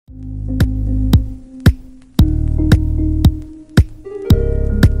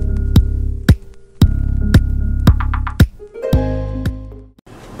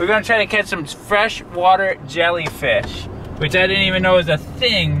gonna try to catch some freshwater jellyfish, which I didn't even know was a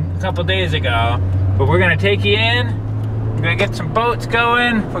thing a couple days ago. But we're gonna take you in. We're gonna get some boats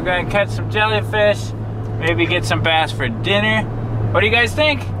going. We're gonna catch some jellyfish. Maybe get some bass for dinner. What do you guys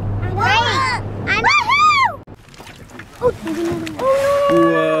think? Whoa!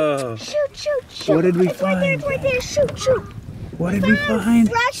 Shoot! What did we find? It's right there. Shoot! What did we find?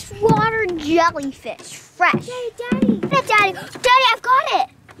 Freshwater jellyfish. Fresh. Daddy. Daddy, I've got it.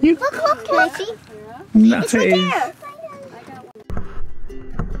 Look. Can I see? Nice. It's right there.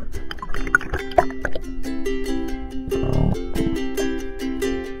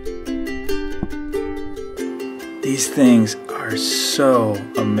 These things are so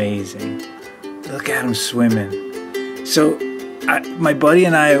amazing. Look at them swimming. So, my buddy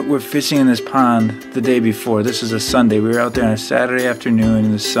and I were fishing in this pond the day before. This was a Sunday. We were out there on a Saturday afternoon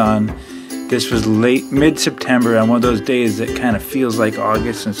in the sun. This was mid-September, on one of those days that kind of feels like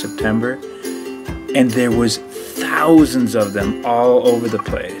August and September. And there was thousands of them all over the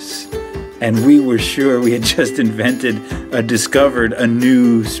place. And we were sure we had just discovered a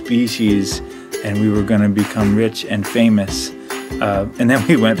new species, and we were going to become rich and famous. And then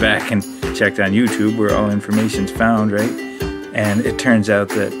we went back and checked on YouTube, where all information's found, right? And it turns out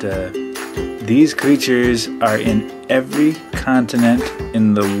that these creatures are in every continent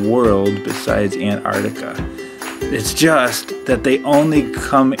in the world besides Antarctica. It's just that they only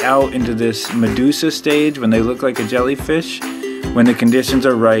come out into this Medusa stage when they look like a jellyfish, when the conditions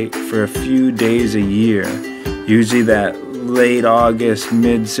are right, for a few days a year. Usually that late August,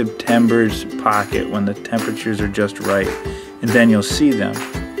 mid-September pocket when the temperatures are just right. And then you'll see them.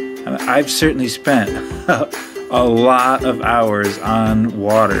 I've certainly spent a lot of hours on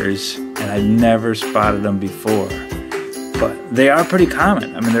waters, and I've never spotted them before. But they are pretty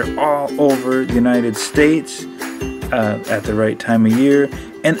common. I mean, they're all over the United States at the right time of year.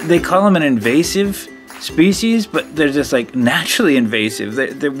 And they call them an invasive species, but they're just like naturally invasive.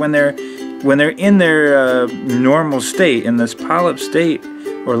 When they're in their normal state, in this polyp state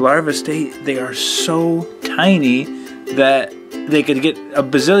or larva state, they are so tiny that they could get a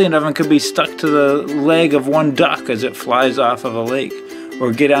bazillion of them could be stuck to the leg of one duck as it flies off of a lake,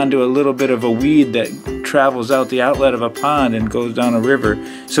 or get onto a little bit of a weed that travels out the outlet of a pond and goes down a river.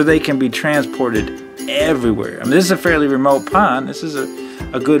 So they can be transported everywhere. I mean, this is a fairly remote pond. This is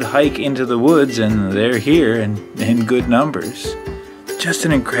a good hike into the woods, and they're here in good numbers. Just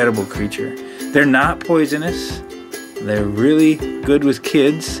an incredible creature. They're not poisonous. They're really good with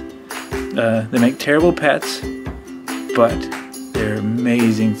kids. They make terrible pets, but they're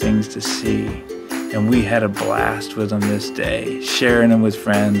amazing things to see. And we had a blast with them this day, sharing them with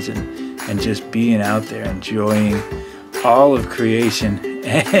friends and just being out there enjoying all of creation,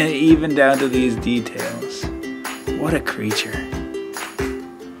 and even down to these details. What a creature.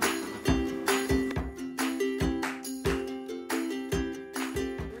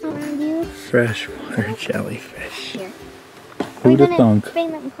 Freshwater jellyfish. Who'd have thunk?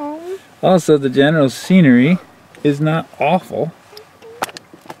 Bring them home. Also, the general scenery is not awful.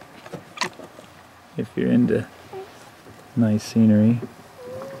 If you're into nice scenery.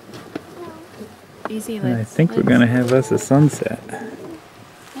 Easy And I think we're gonna have us a sunset.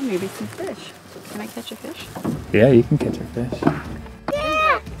 And maybe some fish. Can I catch a fish? Yeah, you can catch a fish.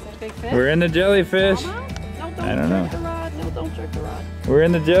 Yeah. Is that a big fish? We're in the jellyfish. No, I don't know. jerk the rod. No, don't jerk the rod. We're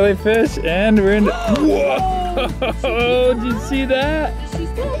in the jellyfish, and we're in the... Whoa! Did you see that? She's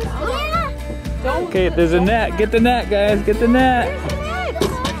good. Yeah. Don't. Okay, there's a net. Get the net, guys. Get the net.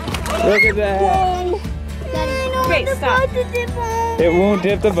 Look at that. Okay, stop. It won't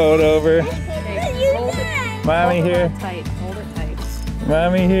tip the boat over. Okay, hold it. Mommy here. Hold it tight. Hold it tight.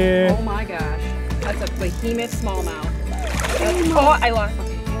 Mommy here. Oh my gosh. That's a behemoth smallmouth. Oh, I lost my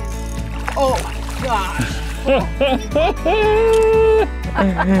hand. Oh my gosh.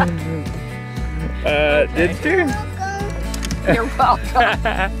 Did you? You're welcome.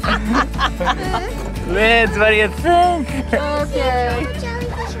 Liz, what do you think? Okay.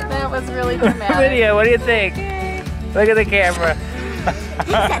 That was really dramatic. Lydia, what do you think? Look at the camera.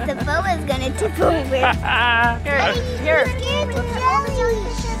 You said the boat was gonna tip over. Here.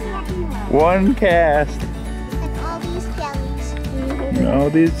 One cast. And all these jellies. And all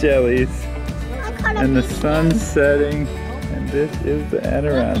these jellies. And the sun's setting. And this is the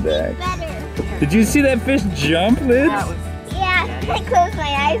Adirondack. Did you see that fish jump, Liz? Yeah, I closed my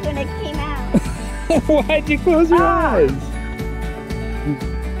eyes when it came out. Why'd you close your eyes?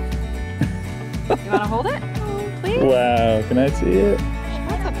 You want to hold it? Please? Wow, can I see it?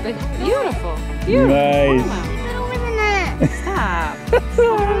 That's a big, beautiful. Nice. Keep it over the net. Stop.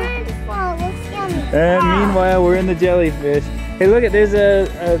 It's yummy. And meanwhile, we're in the jellyfish. Hey, look at there's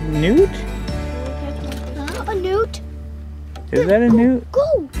a newt. A newt? Is that a newt?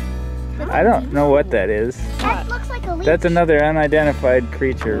 Go! I don't know what that is. That looks like a leech. That's another unidentified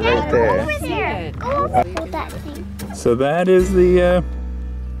creature right Go there. over there. Go over that thing. So that is the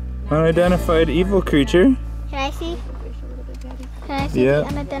unidentified evil creature. Can I see? Can I see the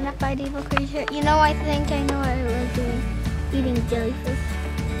unidentified evil creature? You know, I think I know what we're doing. Eating jellyfish.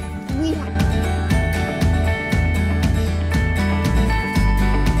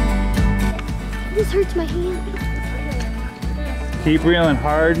 This hurts my hand. Keep reeling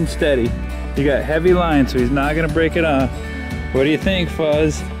hard and steady. You got heavy line, so he's not gonna break it off. What do you think,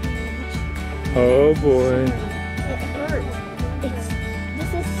 Fuzz? Oh boy. It hurts. This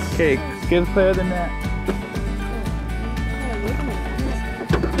is. Okay, give Claire the net.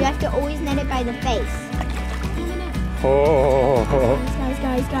 You have to always net it by the face. Oh.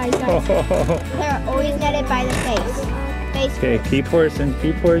 Guys. Claire, always net it by the face. Okay, keep horsing,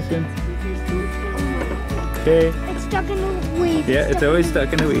 keep horsing. Okay. It's stuck in the weeds. Yeah, it's always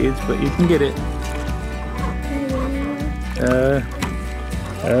stuck in the weeds, but you can get it.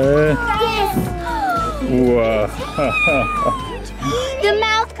 Yes! Whoa. The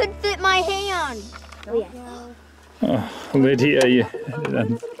mouth could fit my hand. Oh, Lydia,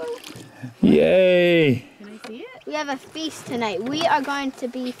 yay! We have a feast tonight. We are going to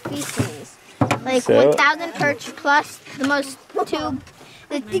be feasting. Like So- 1,000 perch plus the most two.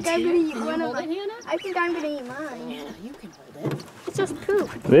 I think I'm gonna eat one of them. I think I'm gonna eat mine. Hannah, you can hold it. It's just poop.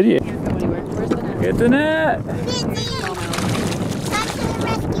 Lydia, Can't go anywhere. Where's the net? get the net! Come to the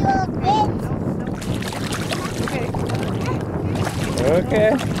rescue, old bitch.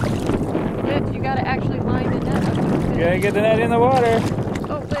 Okay. Liz, you gotta actually line the net up. You gotta get the net in the water.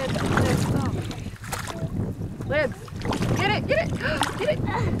 Oh, Liz, Liz, get it, get it, get it.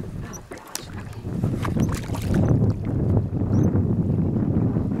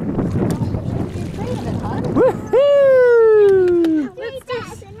 Woohoo!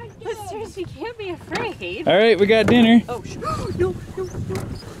 Liz, you can't be afraid. All right, we got dinner. Oh, no.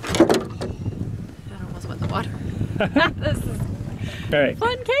 That almost went in the water. This is All right,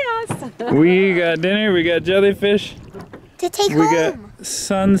 fun chaos. we got dinner. We got jellyfish. To take We home. got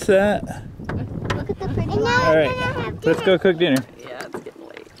sunset. Look at the pretty one. All right, let's go cook dinner. Yeah, it's getting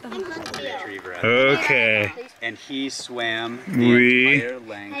late. Okay. And he swam the We- entire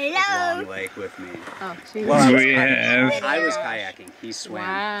length Hello. of Long Lake with me. Oh, she Well, I was We kayaking. have I was kayaking. He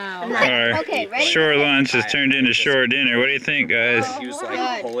swam. Wow. our Okay, ready? shore lunch has turned into shore dinner. What do you think, guys? He was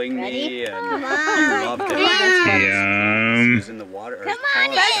like pulling me, and Come he on. loved it. He Yum. was in the water. or his Come on paws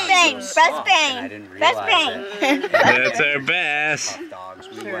in. got so Breast soft, bang. and I didn't Breast realize bang. it. That's our bass. Hot dogs.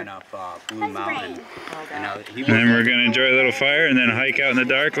 We went up Blue Mountain. And he And then we're gonna enjoy a little fire and then hike out in the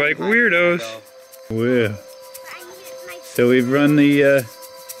dark like weirdos. Wow. So we've run the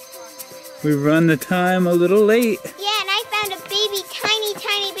time a little late. Yeah, and I found a baby, tiny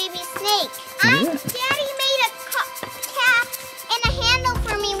baby snake. Yeah. Daddy made a cap and a handle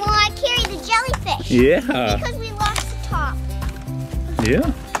for me while I carried the jellyfish. Yeah. Because we lost the top.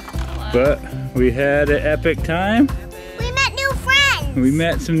 Yeah. But we had an epic time. We met new friends. We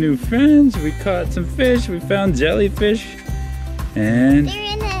met some new friends. We caught some fish. We found jellyfish. And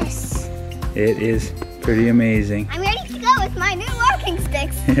They're in this. it is pretty amazing. I'm ready to go with my new walking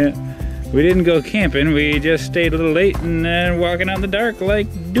sticks. Yeah. We didn't go camping. We just stayed a little late and walking out in the dark like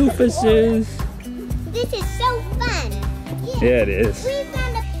doofuses. This is so fun. Yeah, it is. We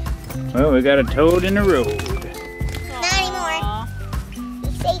found a... Well, we got a toad in the road. Not anymore. Be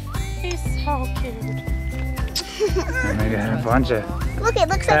safe. He's so cute. And we got a bunch of Look, it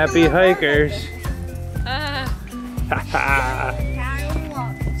looks happy like hikers.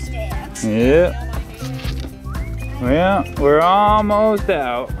 Yep. Well, we're almost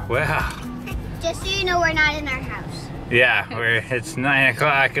out. Wow. Just so you know, we're not in our house. Yeah, it's 9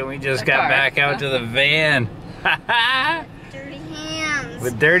 o'clock and we just got back out to the van. Dirty hands.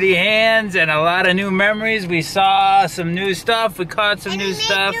 With dirty hands and a lot of new memories. We saw some new stuff. We caught some And new we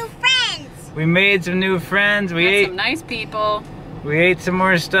stuff. made new friends. We made some new friends. We Met ate some nice people, we ate some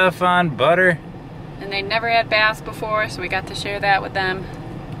more stuff on butter. and they never had bass before, so we got to share that with them.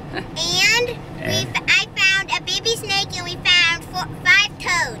 And I found a baby snake and we found 5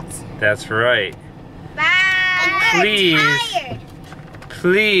 toads. That's right. Bye. Please. We're tired.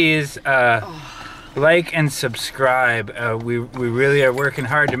 Please like and subscribe. We really are working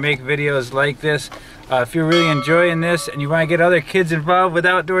hard to make videos like this. If you're really enjoying this and you want to get other kids involved with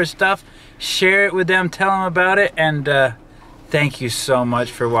outdoor stuff, share it with them, tell them about it, and thank you so much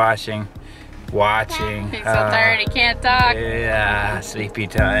for watching. He's so tired he can't talk. Yeah, sleepy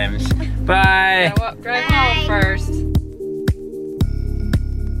times. Bye. Gotta drive home first.